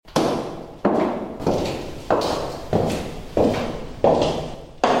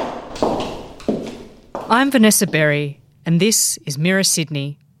I'm Vanessa Berry, and this is Mirror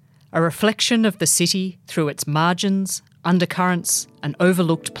Sydney, a reflection of the city through its margins, undercurrents, and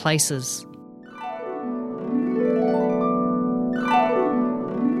overlooked places.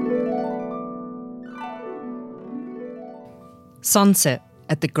 Sunset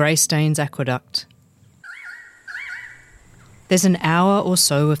at the Greystanes Aqueduct. There's an hour or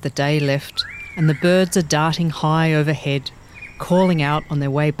so of the day left, and the birds are darting high overhead, calling out on their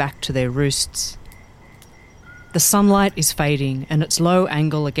way back to their roosts. The sunlight is fading, and its low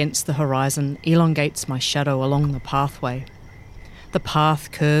angle against the horizon elongates my shadow along the pathway. The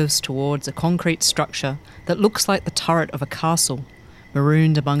path curves towards a concrete structure that looks like the turret of a castle,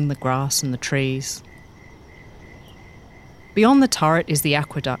 marooned among the grass and the trees. Beyond the turret is the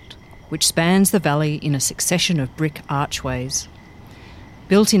aqueduct, which spans the valley in a succession of brick archways.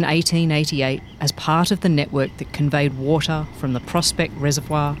 Built in 1888 as part of the network that conveyed water from the Prospect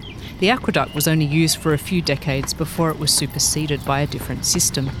Reservoir, the aqueduct was only used for a few decades before it was superseded by a different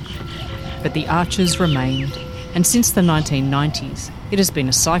system. But the arches remained, and since the 1990s, it has been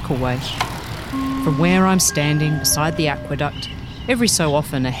a cycleway. From where I'm standing beside the aqueduct, every so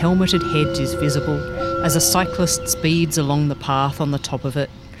often a helmeted head is visible as a cyclist speeds along the path on the top of it,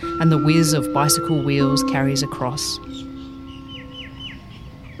 and the whiz of bicycle wheels carries across.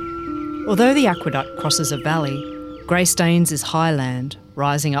 Although the aqueduct crosses a valley, Greystanes is highland,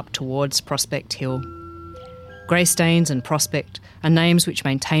 rising up towards Prospect Hill. Greystanes and Prospect are names which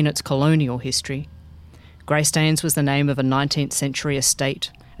maintain its colonial history. Greystanes was the name of a 19th century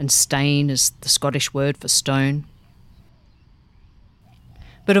estate, and stane is the Scottish word for stone.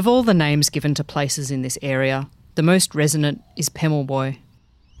 But of all the names given to places in this area, the most resonant is Pemulwuy.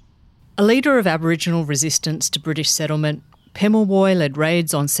 A leader of Aboriginal resistance to British settlement, Pemulwuy led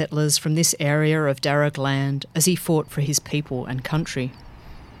raids on settlers from this area of Darug land as he fought for his people and country.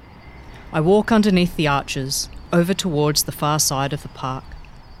 I walk underneath the arches, over towards the far side of the park.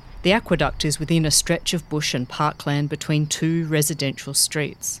 The aqueduct is within a stretch of bush and parkland between two residential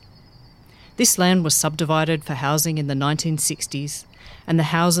streets. This land was subdivided for housing in the 1960s, and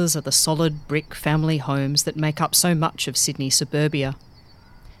the houses are the solid brick family homes that make up so much of Sydney suburbia.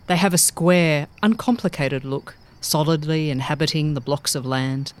 They have a square, uncomplicated look, solidly inhabiting the blocks of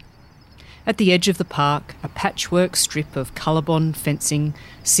land. At the edge of the park, a patchwork strip of COLORBOND fencing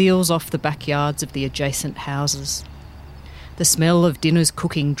seals off the backyards of the adjacent houses. The smell of dinner's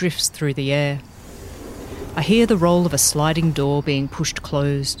cooking drifts through the air. I hear the roll of a sliding door being pushed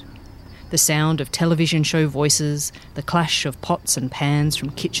closed, the sound of television show voices, the clash of pots and pans from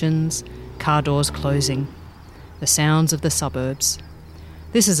kitchens, car doors closing, the sounds of the suburbs.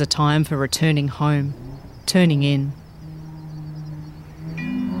 This is a time for returning home, turning in.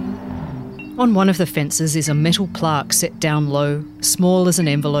 On one of the fences is a metal plaque set down low, small as an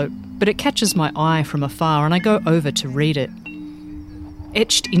envelope, but it catches my eye from afar and I go over to read it.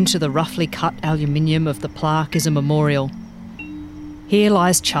 Etched into the roughly cut aluminium of the plaque is a memorial. Here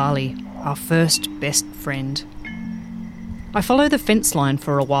lies Charlie, our first best friend. I follow the fence line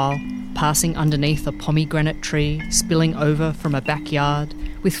for a while, passing underneath a pomegranate tree spilling over from a backyard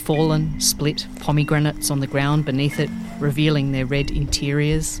with fallen, split pomegranates on the ground beneath it, revealing their red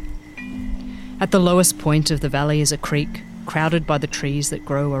interiors. At the lowest point of the valley is a creek, crowded by the trees that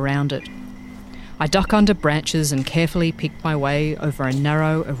grow around it. I duck under branches and carefully pick my way over a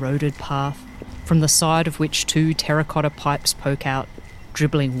narrow, eroded path, from the side of which two terracotta pipes poke out,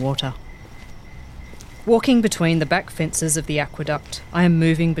 dribbling water. Walking between the back fences of the aqueduct, I am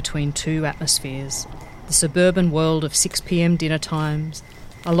moving between two atmospheres, the suburban world of 6 p.m. dinner times,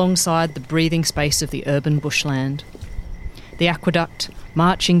 alongside the breathing space of the urban bushland. The aqueduct,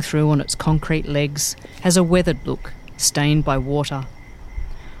 marching through on its concrete legs, has a weathered look, stained by water.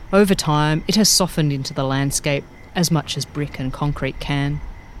 Over time, it has softened into the landscape as much as brick and concrete can.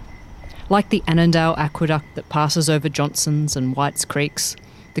 Like the Annandale Aqueduct that passes over Johnson's and Whites Creeks,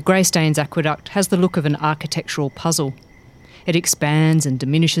 the Greystanes Aqueduct has the look of an architectural puzzle. It expands and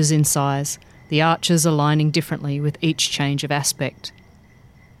diminishes in size, the arches aligning differently with each change of aspect.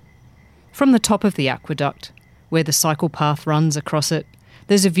 From the top of the aqueduct, where the cycle path runs across it,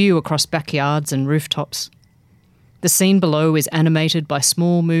 there's a view across backyards and rooftops. The scene below is animated by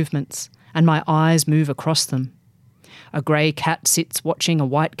small movements, and my eyes move across them. A grey cat sits watching a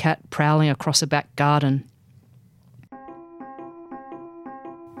white cat prowling across a back garden.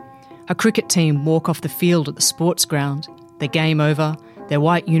 A cricket team walk off the field at the sports ground, their game over, their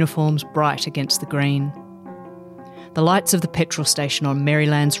white uniforms bright against the green. The lights of the petrol station on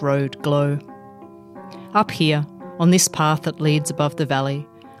Marylands Road glow. Up here, on this path that leads above the valley,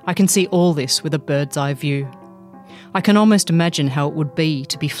 I can see all this with a bird's eye view. I can almost imagine how it would be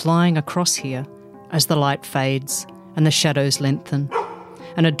to be flying across here, as the light fades and the shadows lengthen,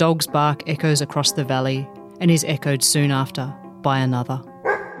 and a dog's bark echoes across the valley and is echoed soon after by another.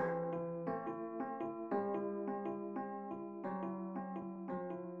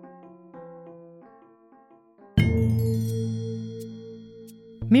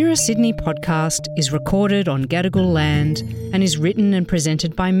 Mirror Sydney podcast is recorded on Gadigal land and is written and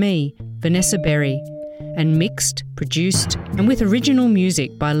presented by me, Vanessa Berry, and mixed, produced and with original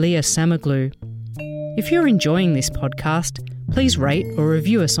music by Leah Samaglu. If you're enjoying this podcast, please rate or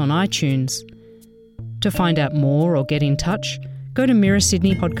review us on iTunes. To find out more or get in touch, go to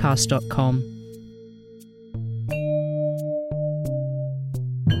mirrorsydneypodcast.com.